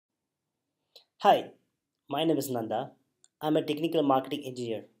Hi, my name is Nanda. I'm a technical marketing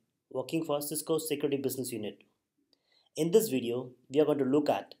engineer working for Cisco Security Business Unit. In this video, we are going to look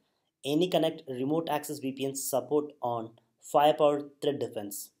at AnyConnect Remote Access VPN support on Firepower Threat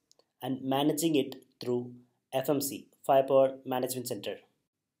Defense and managing it through FMC, Firepower Management Center.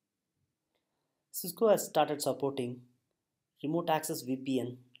 Cisco has started supporting Remote Access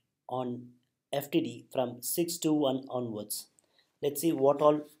VPN on FTD from 621 onwards. Let's see what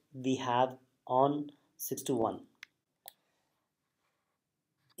all we have on 621.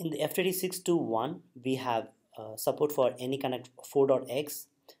 In the FTD 621, we have support for AnyConnect 4.x,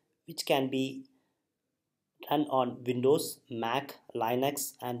 which can be run on Windows, Mac,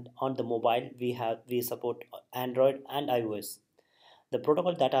 Linux, and on the mobile we support Android and iOS. The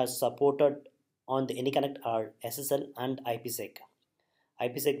protocols that are supported on the AnyConnect are SSL and IPsec.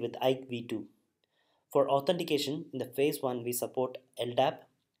 IPsec with IPv2. For authentication, in the phase 1 we support LDAP,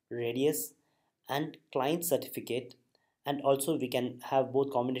 Radius, and client certificate, and also we can have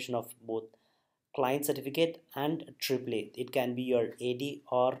both combination of both client certificate and AAA. It can be your AD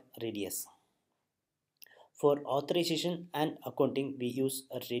or Radius. For authorization and accounting, we use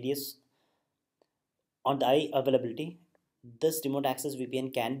a Radius. On the high availability, this remote access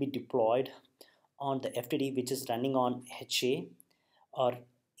VPN can be deployed on the FTD which is running on HA, or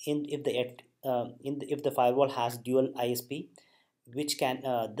if the firewall has dual ISP, which can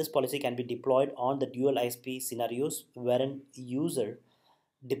this policy can be deployed on the dual ISP scenarios wherein user,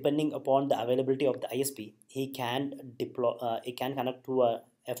 depending upon the availability of the ISP, he can connect to a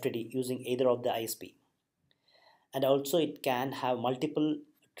FTD using either of the ISP, and also it can have multiple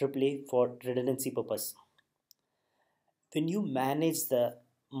AAA for redundancy purpose. When you manage the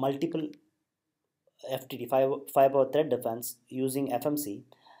multiple FTD, fiber threat defense, using FMC,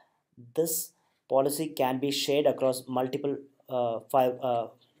 this policy can be shared across multiple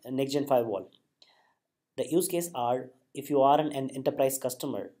next-gen firewall. The use case are if you are an enterprise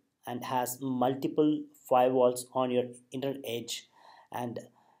customer and has multiple firewalls on your internet edge, and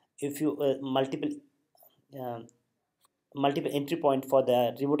if you uh, multiple entry point for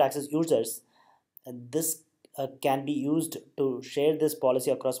the remote access users, this can be used to share this policy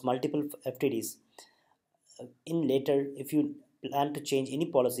across multiple FTDs. In later, if you plan to change any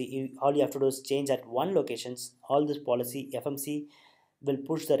policy, all you have to do is change at one locations. All this policy FMC will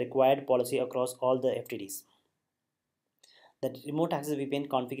push the required policy across all the FTDs. The remote access VPN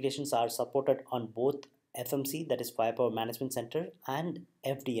configurations are supported on both FMC, that is Firepower Management Center, and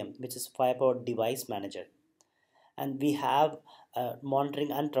FDM, which is Firepower Device Manager. And we have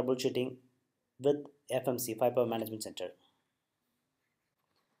monitoring and troubleshooting with FMC, Firepower Management Center.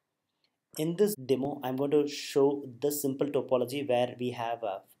 In this demo, I'm going to show this simple topology where we have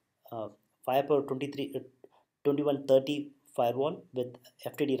a Firepower 2130 firewall with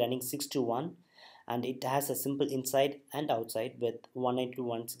FTD running 621, and it has a simple inside and outside with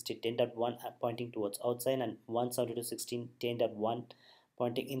 192.168.10.1 pointing towards outside and 172.16.10.1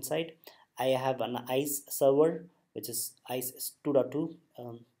 pointing inside. I have an ICE server which is ICE 2.2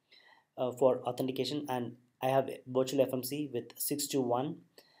 for authentication, and I have virtual FMC with 621.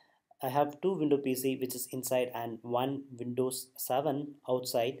 I have two window PC which is inside and one Windows 7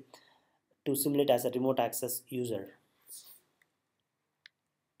 outside to simulate as a remote access user.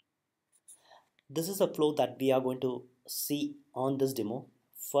 This is a flow that we are going to see on this demo.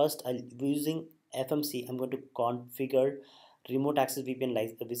 First, using FMC, I'm going to configure remote access VPN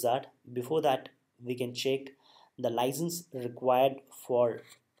wizard. Before that, we can check the license required for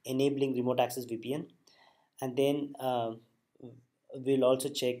enabling remote access VPN, and then we'll also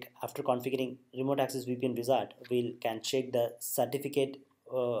check, after configuring remote access VPN wizard, we can check the certificate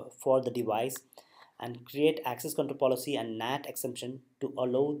for the device and create access control policy and NAT exemption to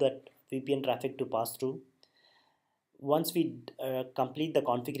allow that VPN traffic to pass through. Once we complete the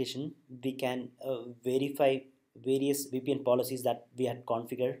configuration, we can verify various VPN policies that we had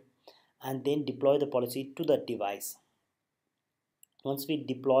configured and then deploy the policy to the device. Once we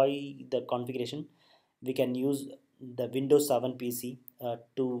deploy the configuration, we can use the Windows 7 PC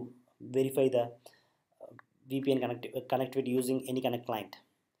to verify the VPN connectivity using AnyConnect client.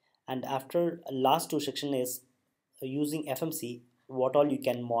 And after last two section is using FMC, what all you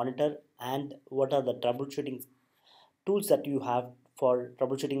can monitor and what are the troubleshooting tools that you have for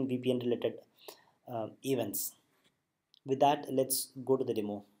troubleshooting VPN related events. With that, let's go to the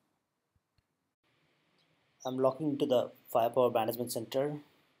demo. I'm logging into the Firepower Management Center.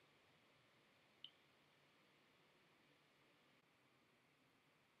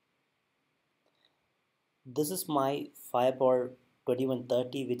 This is my Firepower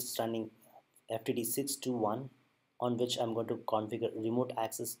 2130 which is running FTD 621, on which I'm going to configure remote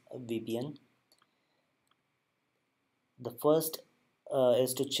access VPN. The first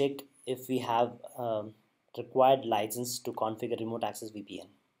is to check if we have required license to configure remote access VPN.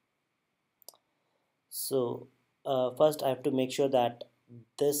 So first I have to make sure that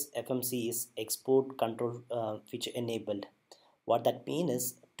this FMC is export control feature enabled. What that means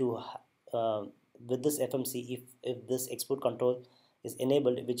is to with this FMC, if this export control is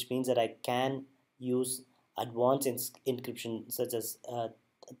enabled, which means that I can use advanced encryption such as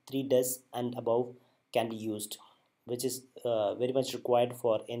 3 DES and above can be used, which is very much required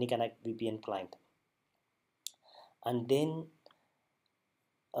for AnyConnect VPN client. And then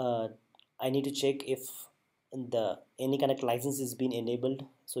I need to check if the AnyConnect license is being enabled.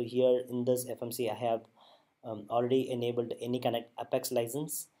 So here in this FMC I have already enabled AnyConnect Apex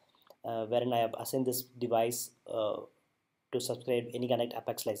license, wherein I have assigned this device to subscribe AnyConnect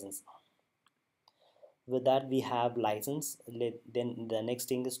Apex license. With that we have license. Then the next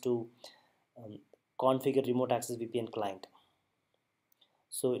thing is to configure remote access VPN client.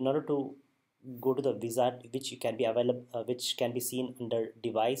 So in order to go to the wizard which can be available, which can be seen under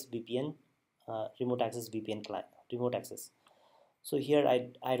device VPN, remote access VPN client, remote access. So here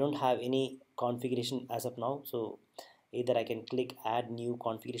I don't have any configuration as of now, so either I can click add new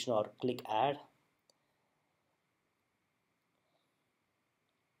configuration or click add.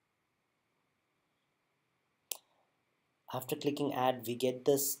 After clicking add, we get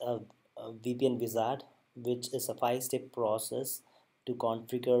this VPN wizard, which is a 5-step process to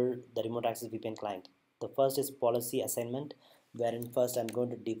configure the remote access VPN client. The first is policy assignment, wherein first I'm going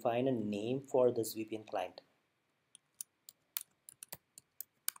to define a name for this VPN client.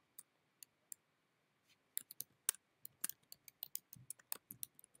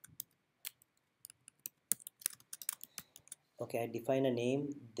 Okay, I define a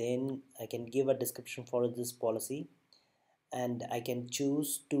name, then I can give a description for this policy, and I can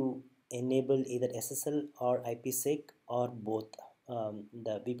choose to enable either SSL or IPsec or both,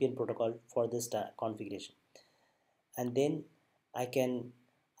 the VPN protocol for this configuration. And then I can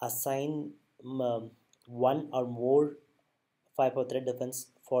assign one or more 5 threat defense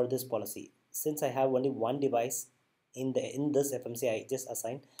for this policy. Since I have only one device in this FMC, I just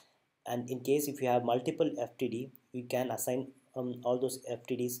assign. And in case if you have multiple FTD, you can assign all those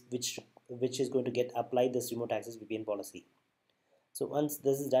FTDs which is going to get applied this remote access VPN policy. So once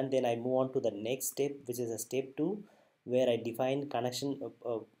this is done, then I move on to the next step, which is a step 2, where I define connection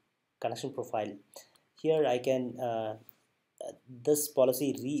profile. Here I can this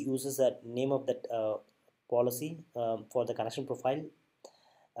policy reuses the name of that policy for the connection profile.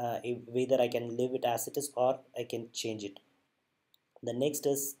 Whether I can leave it as it is or I can change it. The next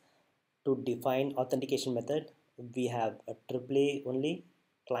is to define authentication method. We have a AAA only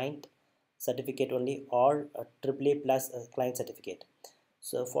client certificate only, or a AAA plus a client certificate.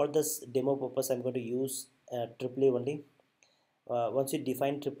 So for this demo purpose I'm going to use AAA only. Once you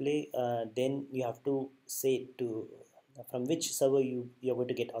define AAA, then you have to say to from which server you're going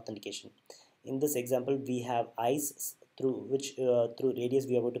to get authentication. In this example we have ICE through which through radius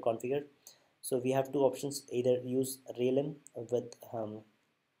we are going to configure. So we have two options, either use realm with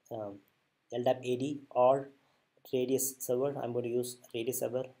LDAP AD or radius server. I'm going to use radius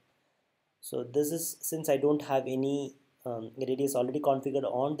server. So this is, since I don't have any radius already configured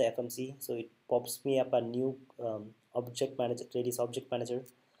on the FMC, so it pops me up a new object manager, radius object manager.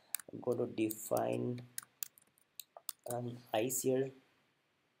 I'm going to define ICE here.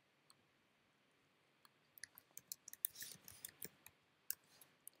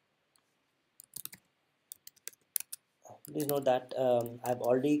 Please note that I've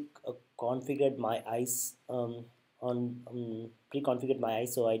already configured my ICE pre-configured my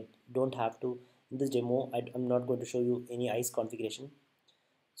ICE, so I don't have to. In this demo I'm not going to show you any ICE configuration.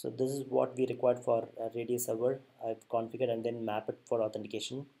 So this is what we required for radius server. I've configured and then map it for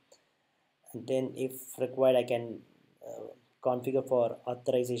authentication, and then if required I can configure for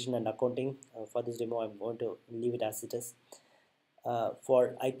authorization and accounting. For this demo I'm going to leave it as it is.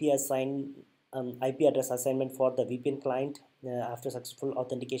 For IP address assignment for the VPN client after successful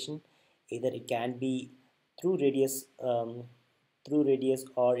authentication, either it can be through radius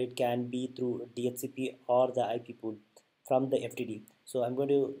or it can be through DHCP or the IP pool from the FTD. So I'm going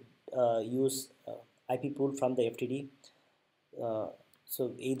to use IP pool from the FTD.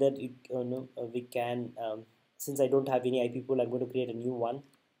 So either we can since I don't have any IP pool, I'm going to create a new one.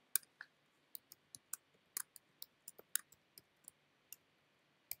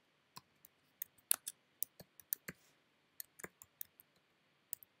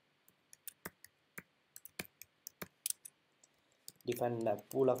 Define a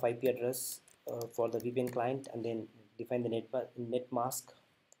pool of IP address for the VPN client, and then define the net mask.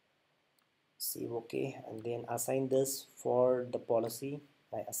 save okay, and then assign this for the policy.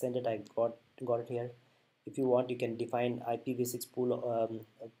 I assigned it, I got it here. If you want, you can define IPv6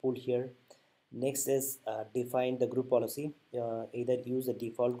 pool here. Next is define the group policy. Either use the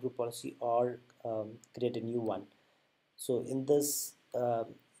default group policy or create a new one. So in this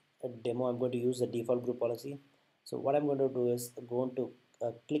demo, I'm going to use the default group policy. So what I'm going to do is going to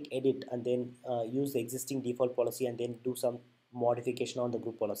click edit and then use the existing default policy and then do some modification on the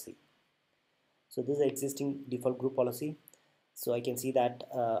group policy. So this is the existing default group policy. So I can see that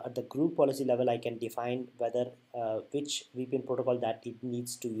at the group policy level, I can define whether which VPN protocol that it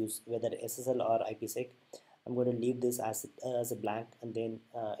needs to use, whether SSL or IPsec. I'm going to leave this as a blank, and then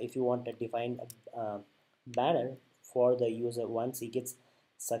if you want to define a banner for the user, once he gets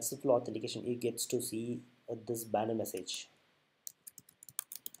successful authentication, he gets to see this banner message.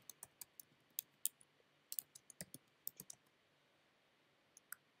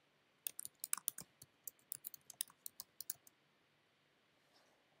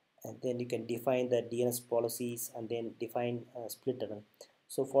 And then you can define the DNS policies and then define split tunnel.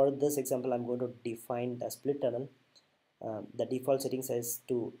 So for this example, I'm going to define the split tunnel. The default setting says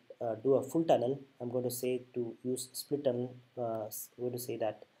to do a full tunnel. I'm going to say to use split tunnel. I'm going to say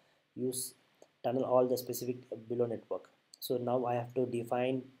that use tunnel all the specific below network. So now I have to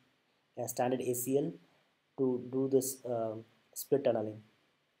define a standard ACL to do this split tunneling.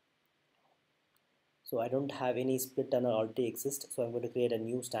 So I don't have any split tunnel already exist, so I'm going to create a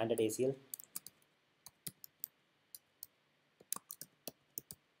new standard ACL.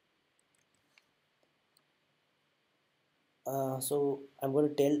 So I'm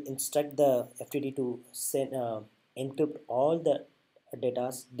going to instruct the FTD to send encrypt all the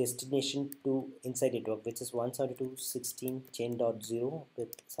data's destination to inside network, which is 172.16.10.0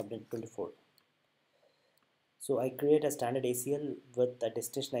 with subnet 24. So I create a standard ACL with the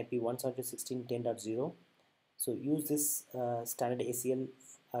destination IP 172.16.10.0. So use this standard ACL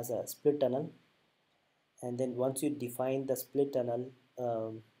as a split tunnel, and then once you define the split tunnel,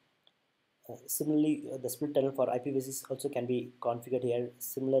 similarly, the split tunnel for IPv6 also can be configured here.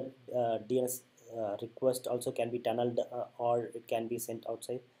 Similar DNS request also can be tunneled or it can be sent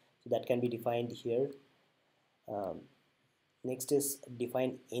outside. So that can be defined here. Um, Next is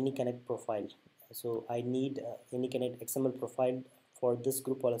define AnyConnect profile. So I need AnyConnect XML profile for this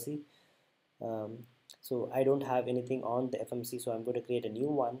group policy. So I don't have anything on the FMC, so I'm going to create a new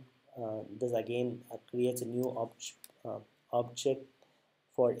one. This again creates a new object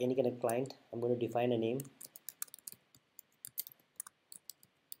for AnyConnect client. I'm going to define a name.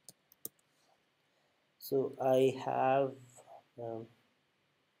 So I have um,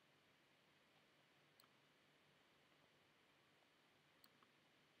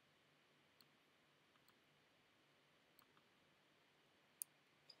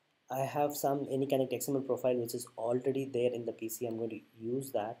 some AnyConnect XML profile which is already there in the PC. I'm going to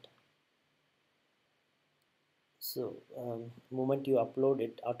use that. So moment you upload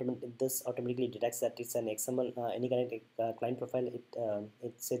it, this automatically detects that it's an XML AnyConnect client profile.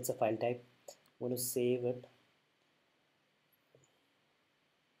 It sets a file type. I'm going to save it.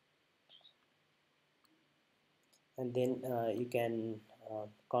 And then you can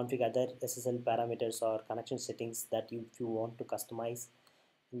configure other SSL parameters or connection settings that if you want to customize.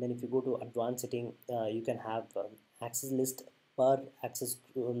 And then if you go to advanced setting, you can have access list per access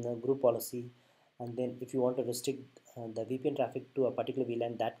group policy. And then if you want to restrict the VPN traffic to a particular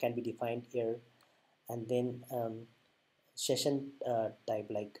VLAN, that can be defined here. And then session type,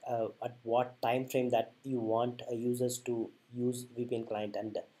 like at what time frame that you want users to use VPN client,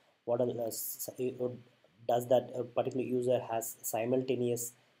 and what does that particular user has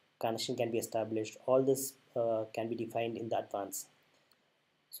simultaneous connection can be established. All this can be defined in the advance.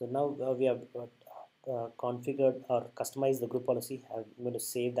 So now we have configured or customized the group policy. I'm going to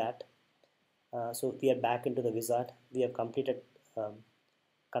save that. So we are back into the wizard. We have completed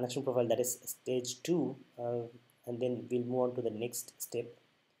connection profile, that is stage 2, and then we'll move on to the next step,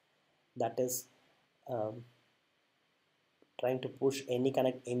 that is um, trying to push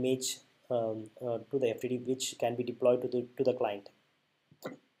AnyConnect image to the FTD, which can be deployed to the client.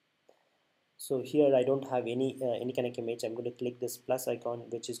 So here I don't have any AnyConnect image. I'm going to click this plus icon,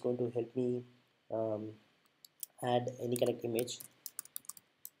 which is going to help me add AnyConnect image.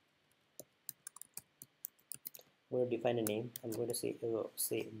 I'm going to define a name. I'm going to say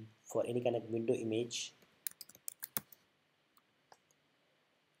for AnyConnect window image.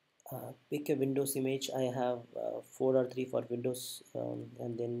 Pick a Windows image. I have 4.3 for Windows,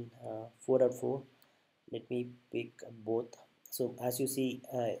 and then 4.4. Let me pick both. So as you see,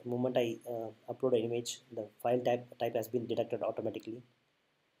 moment I upload an image, the file type has been detected automatically.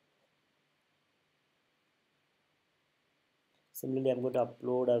 Similarly, I'm going to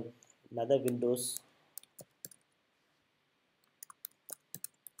upload another Windows.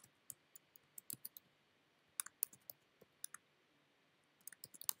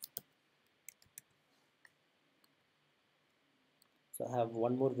 So I have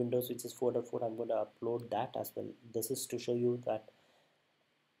one more Windows which is 4.4. I'm going to upload that as well. This is to show you that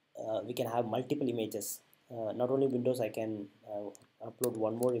we can have multiple images. Not only Windows, I can upload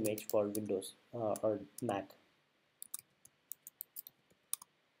one more image for Windows or Mac.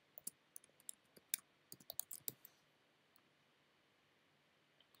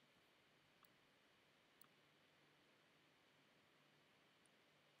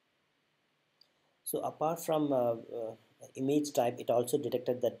 So apart from image type, it also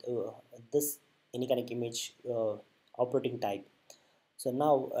detected that this AnyConnect image operating type. So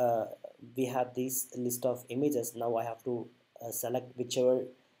now we have this list of images. Now I have to select whichever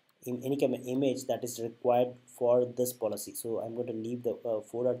any image that is required for this policy. So I'm going to leave the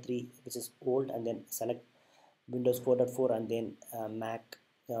 4.3 which is old, and then select Windows 4.4 and then Mac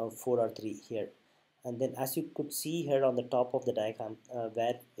 4.3 here. And then as you could see here on the top of the diagram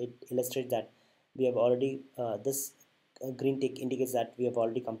where it illustrates that we have already this green tick indicates that we have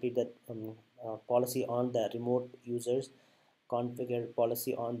already completed policy on the remote users, configure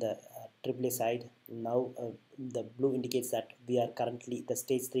policy on the AAA side. Now the blue indicates that we are currently the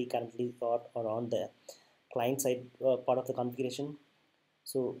stage 3 currently or on the client side part of the configuration.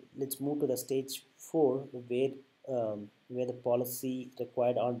 So let's move to the stage 4 where the policy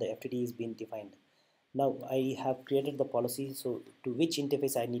required on the FTD is being defined. Now I have created the policy, so to which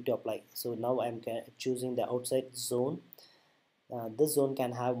interface I need to apply. So now I'm choosing the outside zone. This zone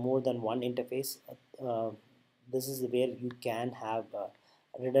can have more than one interface. This is where you can have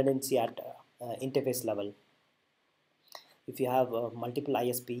redundancy at interface level. If you have multiple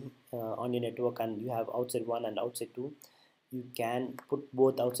ISP on your network and you have outside 1 and outside 2, you can put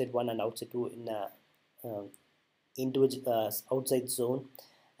both outside 1 and outside 2 in a individual outside zone.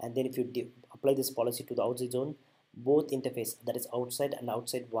 And then if you apply this policy to the outside zone, both interface, that is outside and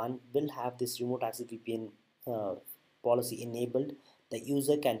outside 1, will have this remote access VPN policy enabled. The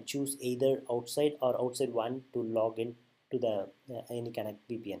user can choose either outside or outside 1 to log in to the AnyConnect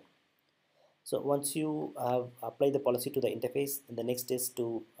VPN. So once you have applied the policy to the interface, the next is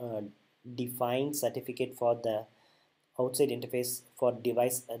to define certificate for the outside interface for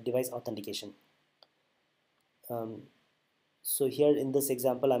device authentication. Um, so here in this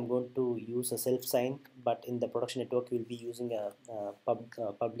example, I'm going to use a self sign, but in the production network, we'll be using a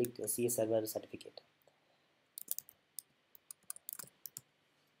public CS server certificate.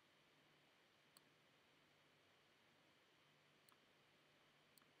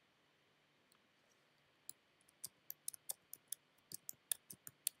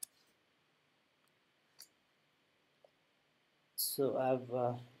 So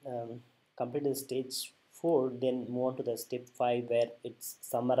I've completed stage 4, then move on to the step 5 where it's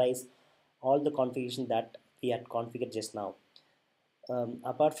summarize all the configuration that we had configured just now.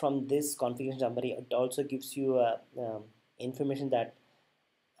 Apart from this configuration summary, it also gives you information that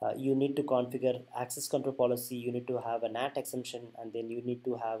you need to configure access control policy, you need to have a NAT exemption, and then you need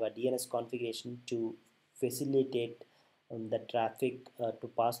to have a DNS configuration to facilitate the traffic to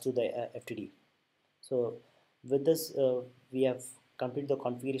pass to the FTD. So with this, we have completed the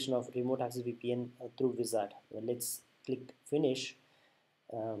configuration of remote access VPN through Wizard. Let's click finish.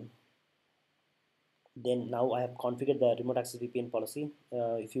 Um, then now I have configured the remote access VPN policy.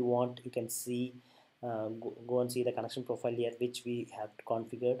 If you want, you can see go and see the connection profile here which we have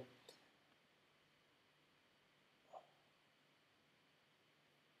configured.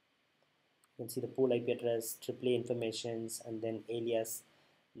 You can see the pool IP address, AAA informations, and then alias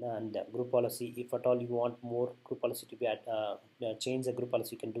and group policy. If at all you want more group policy to be change the group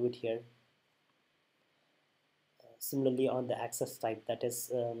policy, you can do it here. Similarly on the access type, that is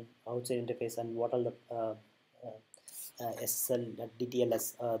outside interface, and what are the SSL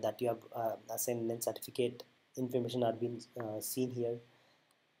DTLS that you have assigned and certificate information are being seen here.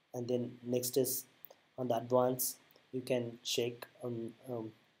 And then next is on the advanced, you can check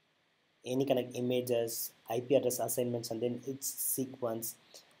AnyConnect images, IP address assignments, and then its sequence,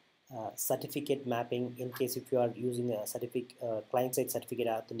 certificate mapping in case if you are using a certificate client-side certificate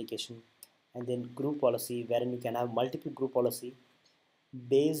authentication, and then group policy wherein you can have multiple group policy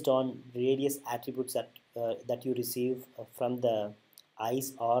based on various attributes that you receive from the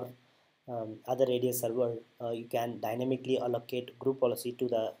ICE or other radius server. You can dynamically allocate group policy to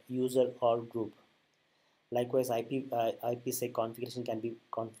the user or group. Likewise, IPsec configuration can be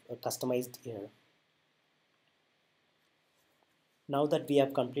customized here. Now that we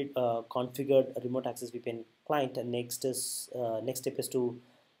have configured a remote access VPN client, next step is to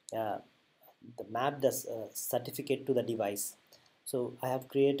uh, map the certificate to the device. So I have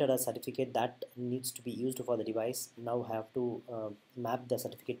created a certificate that needs to be used for the device. Now I have to map the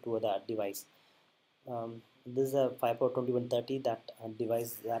certificate to the device. This is a 5.2130 that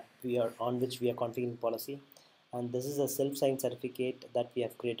device that we are on, which we are configuring policy, and this is a self-signed certificate that we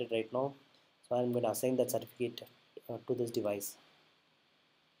have created right now. So I'm going to assign that certificate to this device.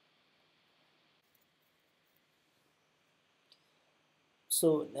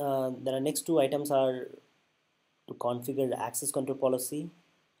 So the next two items are to configure the access control policy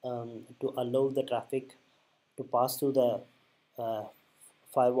to allow the traffic to pass through the uh,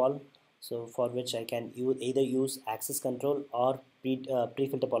 firewall. So for which I can either use access control or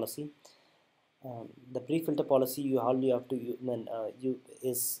pre-filter policy. The pre-filter policy, you all you have to you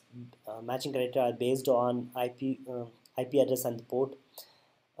is matching criteria are based on IP address and the port,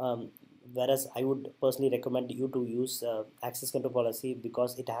 um, whereas I would personally recommend you to use access control policy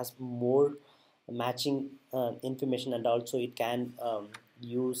because it has more matching information, and also it can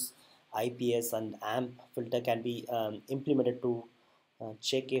use IPS and AMP filter can be implemented to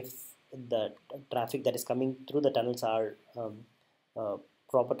check if the traffic that is coming through the tunnels are uh,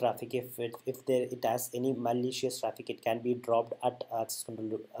 proper traffic. If there it has any malicious traffic, it can be dropped at access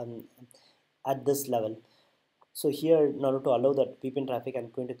control at this level. So here, in order to allow that VPN traffic,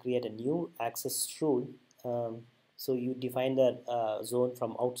 I'm going to create a new access rule. So you define the zone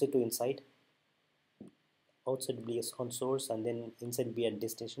from outside to inside. Outside will be on source, and then inside will be a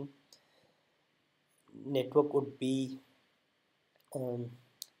destination. Network would be um,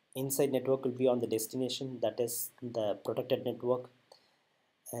 inside network will be on the destination, that is the protected network,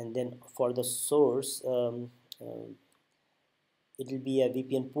 and then for the source, it will be a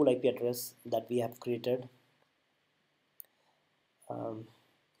VPN pool IP address that we have created. Um,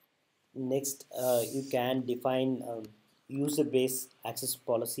 Next, you can define user-based access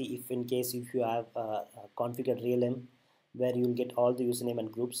policy if in case if you have configured realm, where you will get all the username and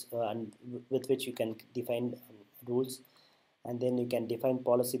groups and with which you can define rules. And then you can define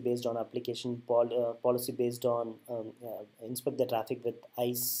policy based on application policy based on inspect the traffic with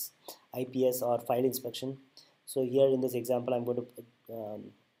IPS or file inspection. So here in this example, I'm going to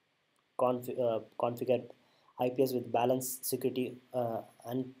configure IPS with balance security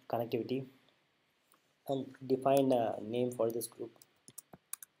and connectivity, and define a name for this group.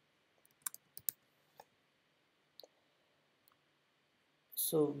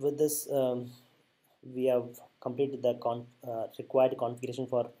 So with this, we have completed the required configuration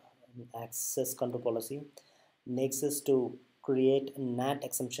for access control policy. Next is to create a NAT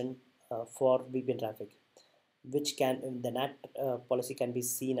exemption for VPN traffic, which can the NAT policy can be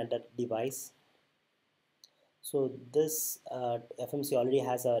seen under device. So this FMC already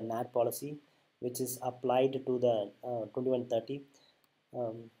has a NAT policy which is applied to the 2130.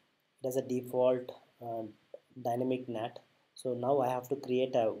 It has a default dynamic NAT. So now I have to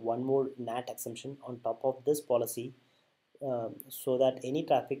create a one more NAT exemption on top of this policy, so that any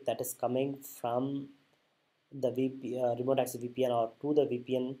traffic that is coming from the remote access VPN or to the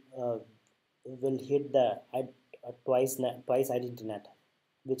VPN will hit the twice identity NAT,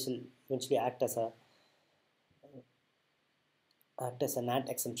 which will eventually act as a NAT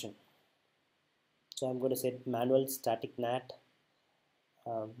exemption. So I'm going to set manual static NAT,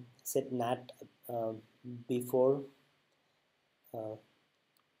 set NAT before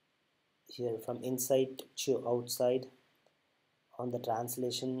here from inside to outside. On the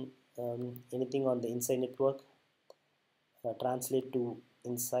translation, anything on the inside network, translate to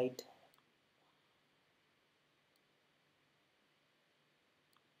inside.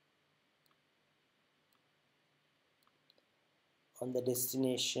 On the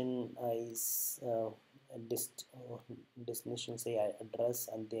destination, destination say address,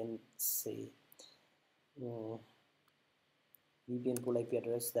 and then say VPN pool IP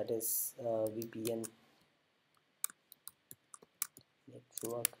address, that is VPN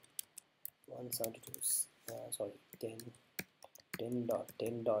network 172 sorry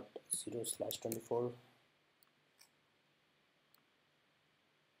 10.10.0/24.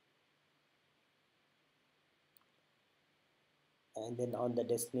 And then on the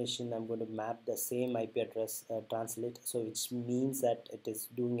destination, I'm going to map the same IP address, translate, so which means that it is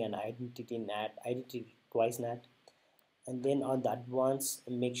doing an identity twice NAT. And then on the advanced,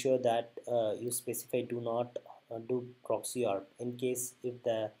 make sure that you specify do not do proxy, or in case if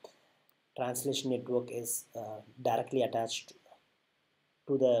the translation network is directly attached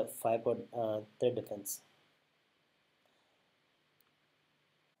to the fiber thread defense.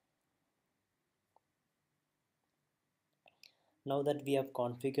 Now that we have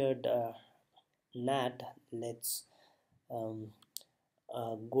configured NAT, let's um,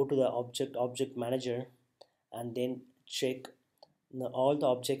 go to the object manager and then check all the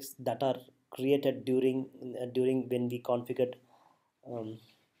objects that are created during when we configured um,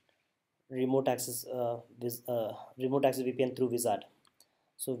 remote access remote access VPN through Wizard.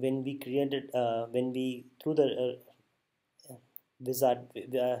 So when we created when we through the Wizard,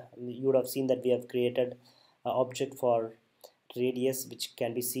 you would have seen that we have created an object for radius, which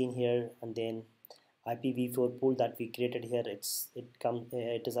can be seen here, and then IPv4 pool that we created here.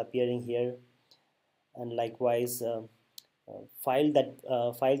 It is appearing here, and likewise files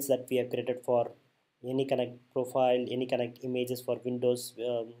that we have created for AnyConnect profile, AnyConnect images for Windows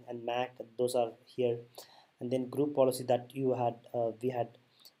and Mac. Those are here, and then group policy that we had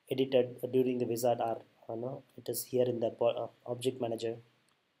edited during the Wizard are no, it is here in the object manager.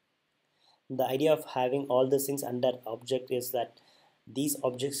 The idea of having all these things under object is that these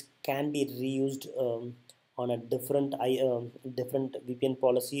objects can be reused on a different VPN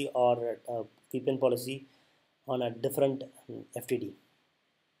policy or VPN policy on a different FTD.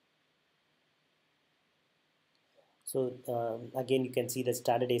 So again, you can see the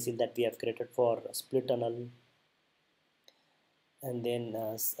standard ACL that we have created for split tunnel, and then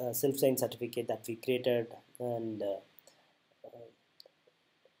self-sign certificate that we created, and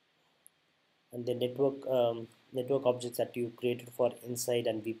the network objects that you created for inside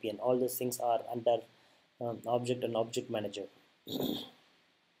and VPN. All these things are under object and object manager.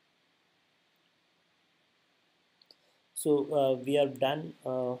 So we are done.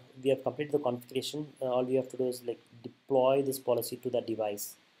 We have completed the configuration. All we have to do is like deploy this policy to the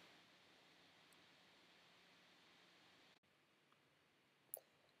device.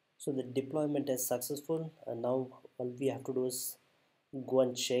 So the deployment is successful, and now all we have to do is go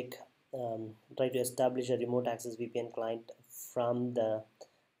and check, try to establish a remote access VPN client from the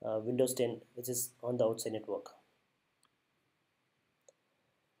Windows 10, which is on the outside network.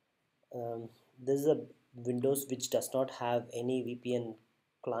 This is a Windows which does not have any VPN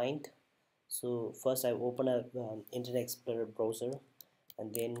client. So first I open a Internet Explorer browser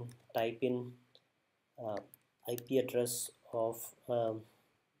and then type in uh, IP address of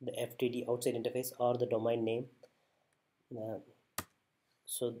the FTD outside interface or the domain name. Uh,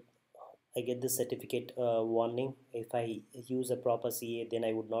 so I get the certificate warning. If I use a proper CA, then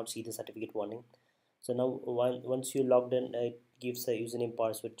I would not see the certificate warning. So now once you logged in, it gives a username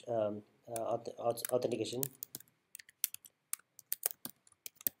password authentication.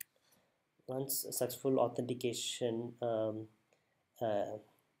 Once successful authentication, uh,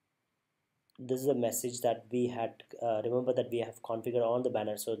 this is a message that we had remember that we have configured on the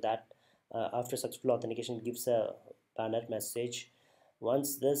banner, so that after successful authentication gives a banner message.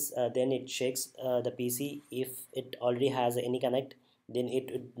 Once this then it checks the PC. If it already has AnyConnect, then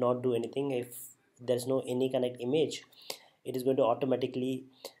it would not do anything. If there's no AnyConnect image, it is going to automatically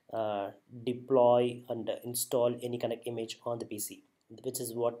deploy and install AnyConnect image on the PC, which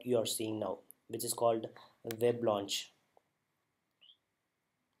is what you are seeing now, which is called web launch.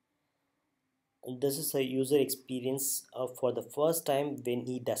 This is a user experience for the first time when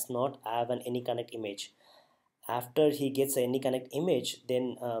he does not have an AnyConnect image. After he gets an AnyConnect image,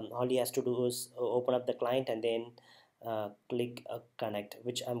 then all he has to do is open up the client and then click connect,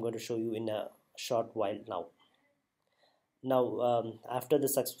 which I'm going to show you in a short while now. Now after the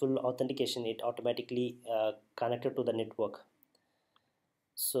successful authentication, it automatically connected to the network,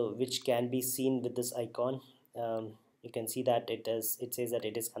 so which can be seen with this icon. You can see that it says that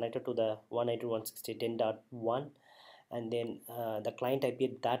it is connected to the 192.168.10.1, and then the client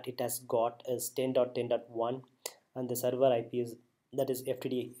IP that it has got is 10.10.1, and the server IP is, that is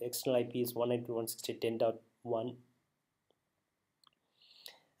FTD external IP, is 192.168.10.1,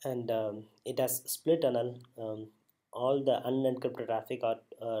 and it has split tunnel. All the unencrypted traffic are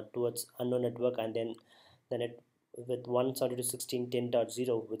towards unknown network, and then the net with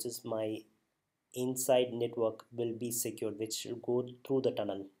 172.16.10.0, which is my inside network, will be secured, which will go through the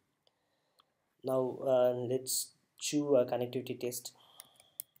tunnel. Now let's choose a connectivity test.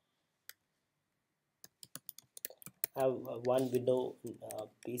 I have one window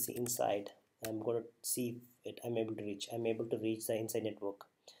PC inside. I'm going to see if I'm able to reach. I'm able to reach the inside network.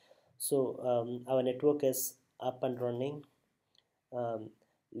 So our network is up and running. Um,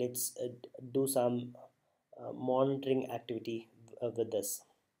 let's do some monitoring activity with this.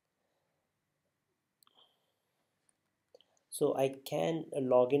 So I can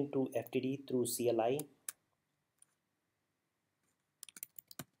log into FTD through CLI.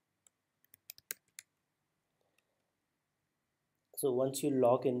 So once you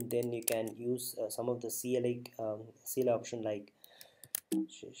log in, then you can use some of the CLI option like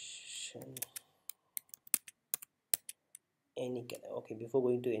any. Okay, before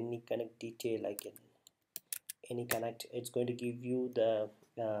going to any connect detail, I can AnyConnect. It's going to give you the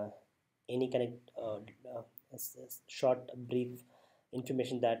AnyConnect short brief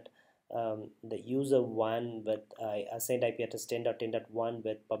information that the user one with assigned IP address 10.10.1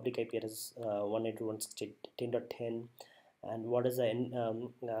 with public IP address 192.168.10.10, and what is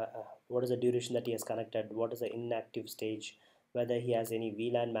the duration that he has connected, what is the inactive stage, whether he has any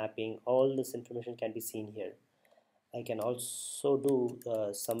VLAN mapping. All this information can be seen here. I can also do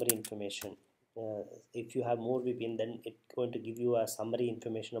summary information. If you have more VPN, then it's going to give you a summary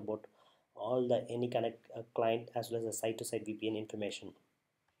information about all the AnyConnect client as well as the site-to-site VPN information.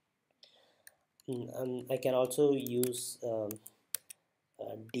 I can also use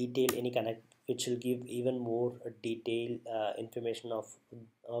detail AnyConnect, which will give even more detailed information of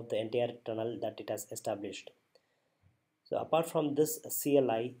the entire tunnel that it has established. So apart from this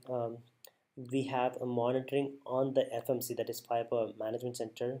CLI, we have a monitoring on the FMC, that is Fiber Management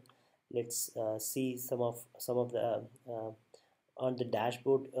Center. Let's see some of the on the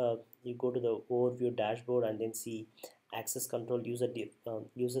dashboard. You go to the overview dashboard and then see access control user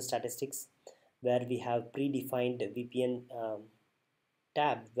statistics, where we have predefined VPN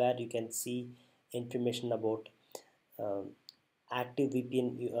tab where you can see information about um, active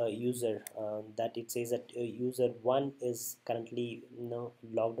VPN user, that it says that user 1 is currently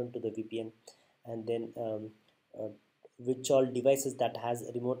logged into the VPN, and then uh, which all devices that has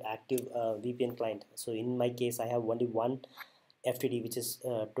a remote active VPN client. So in my case I have only one FTD, which is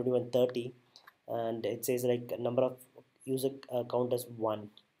 2130, and it says like number of user count as 1,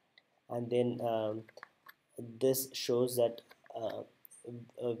 and then this shows that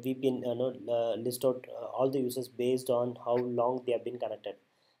VPN list out all the users based on how long they have been connected.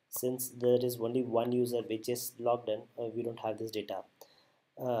 Since there is only one user which is logged in, we don't have this data.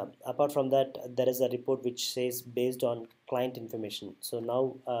 Apart from that, there is a report which says based on client information. So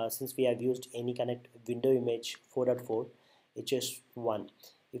now since we have used AnyConnect window image 4.4, it's just one.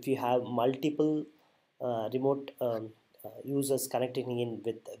 If you have multiple remote users connecting in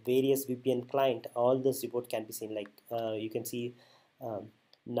with various VPN client, all this report can be seen. Like you can see um,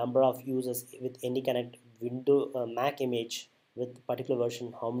 number of users with AnyConnect window Mac image with particular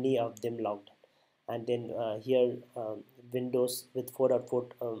version, how many of them logged, and then here Windows with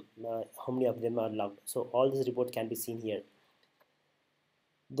 4.4, how many of them are logged. So all this report can be seen here.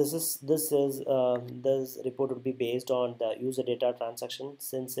 This report would be based on the user data transaction.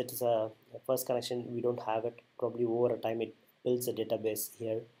 Since it is a first connection, we don't have it. Probably over a time it builds a database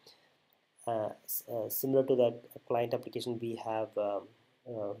here. Similar to the client application, uh,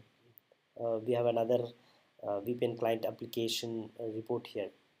 we have another VPN client application report here.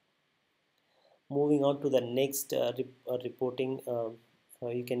 Moving on to the next reporting,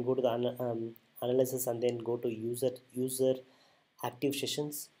 you can go to the analysis and then go to user active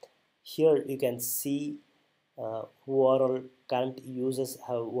sessions. Here you can see who are all current users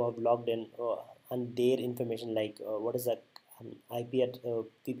who have logged in, and their information, like what is the IP at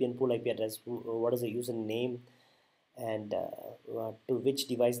VPN pool IP address, what is the username, and to which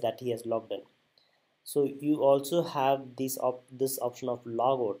device that he has logged in. So you also have this option of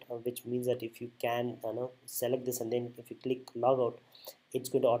logout, which means that if you can select this and then if you click logout, it's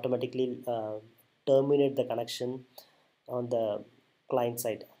going to automatically terminate the connection on the client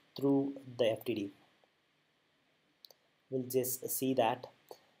side through the FTD. We'll just see that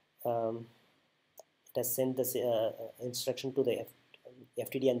it has sent this instruction to the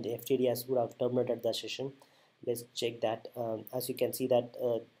FTD, and the FTD has would have terminated the session. Let's check that. As you can see that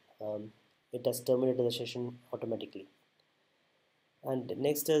it has terminated the session automatically. And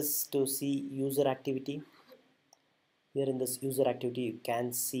next is to see user activity. Here in this user activity, you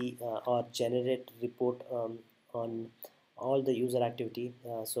can see or generate report on all the user activity.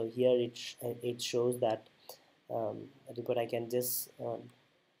 So here it shows that report. I can just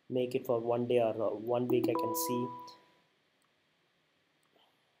make it for 1 day or 1 week. I can see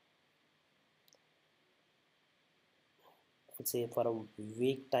let's say for a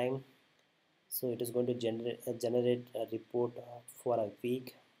week time. So it is going to generate a report for a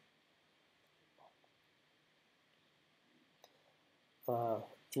week.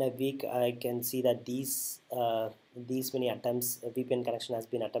 In a week, I can see that these many attempts VPN connection has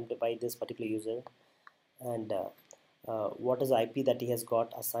been attempted by this particular user, and what is the IP that he has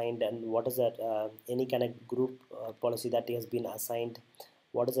got assigned, and what is that AnyConnect group policy that he has been assigned,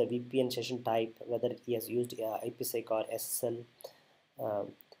 what is the VPN session type, whether he has used IPsec or SSL,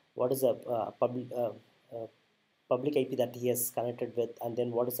 what is the public IP that he has connected with, and then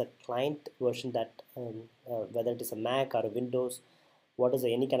what is the client version that whether it is a Mac or a Windows, what is the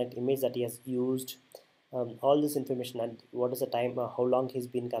AnyConnect image that he has used, all this information, and what is the time, how long he's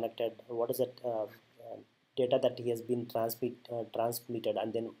been connected, what is the data that he has been transmitted,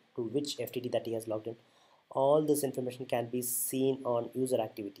 and then to which FTD that he has logged in. All this information can be seen on user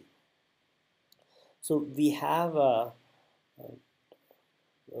activity. So we have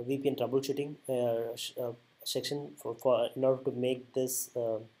VPN troubleshooting section for in order to make this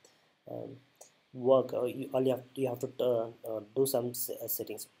um, work. You have to do some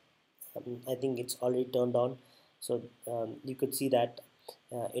settings. I think it's already turned on, so you could see that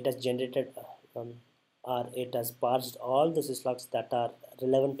it has generated or it has parsed all the syslogs that are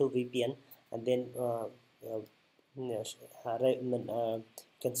relevant to VPN, and then you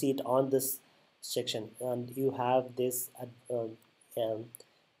can see it on this section, and you have this um,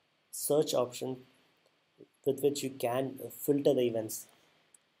 search option with which you can filter the events.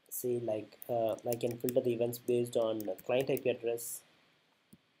 See, like I can filter the events based on client IP address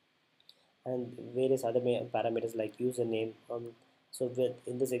and various other parameters like username. So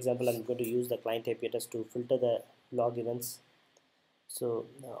in this example, I'm going to use the client IP address to filter the log events. So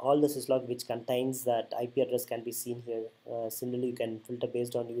all the syslog which contains that IP address can be seen here. Similarly, you can filter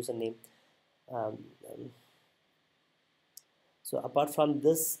based on username. Um, um, so apart from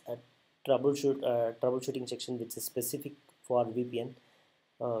this troubleshooting section, which is specific for VPN,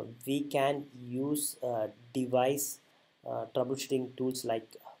 we can use device troubleshooting tools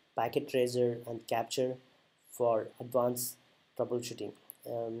like packet tracer and capture for advanced troubleshooting.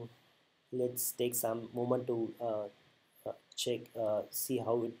 Let's take some moment to see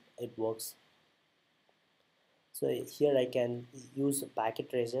how it works. So here I can use packet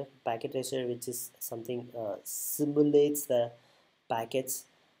tracer, which is something simulates the packets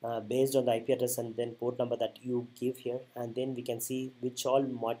based on the IP address and then port number that you give here, and then we can see which all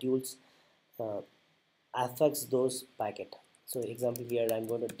modules uh, affects those packet. So example, here I'm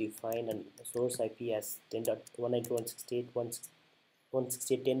going to define a source IP as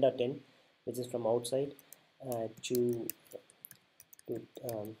 10.168.168.10.10, which is from outside to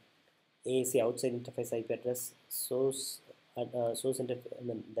AAC outside interface IP address. The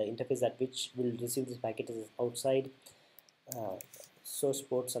interface at which will receive this packet is outside. uh, Source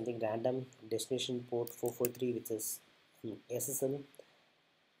port something random, destination port 443, which is SSL.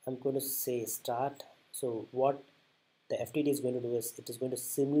 I'm going to say start. So what the FTD is going to do is it is going to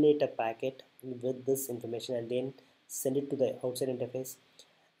simulate a packet with this information and then send it to the outside interface,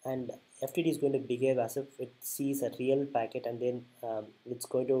 and FTD is going to behave as if it sees a real packet, and then it's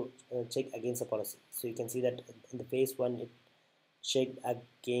going to check against the policy. So you can see that in the phase one it checked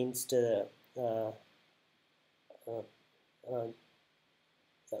against uh, uh, uh,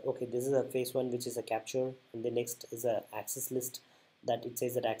 okay, this is a phase one, which is a capture, and the next is a access list, that it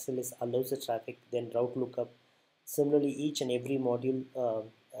says that access list allows the traffic, then route lookup. Similarly, each and every module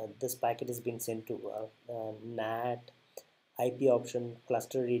this packet is being sent to NAT, IP option,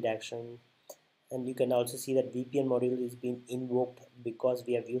 cluster redaction, and you can also see that VPN module is being invoked because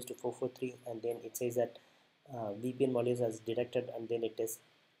we have used 443, and then it says that VPN modules has detected, and then it is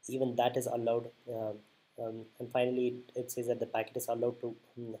even that is allowed, and finally it says that the packet is allowed to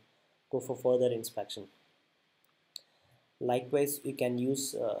go for further inspection. Likewise, you can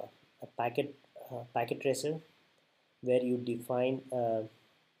use a packet tracer, where you define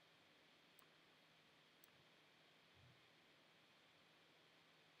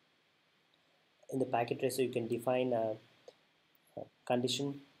in the packet tracer you can define a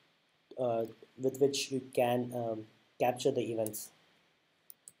condition uh, with which you can capture the events.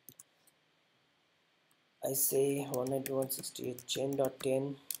 I say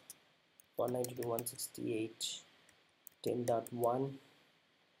 192.168.10.10, 192.168.10.1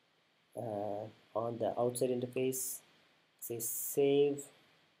 on the outside interface. Say save.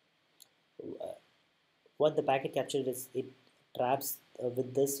 What the packet captured is it traps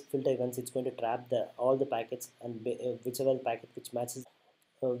with this filter events. It's going to trap the all the packets, and whichever packet which matches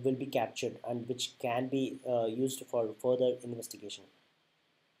will be captured, and which can be used for further investigation.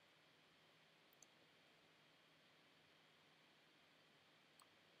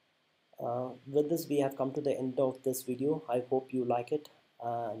 With this, we have come to the end of this video. I hope you like it.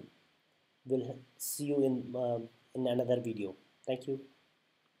 We'll see you in another video. Thank you.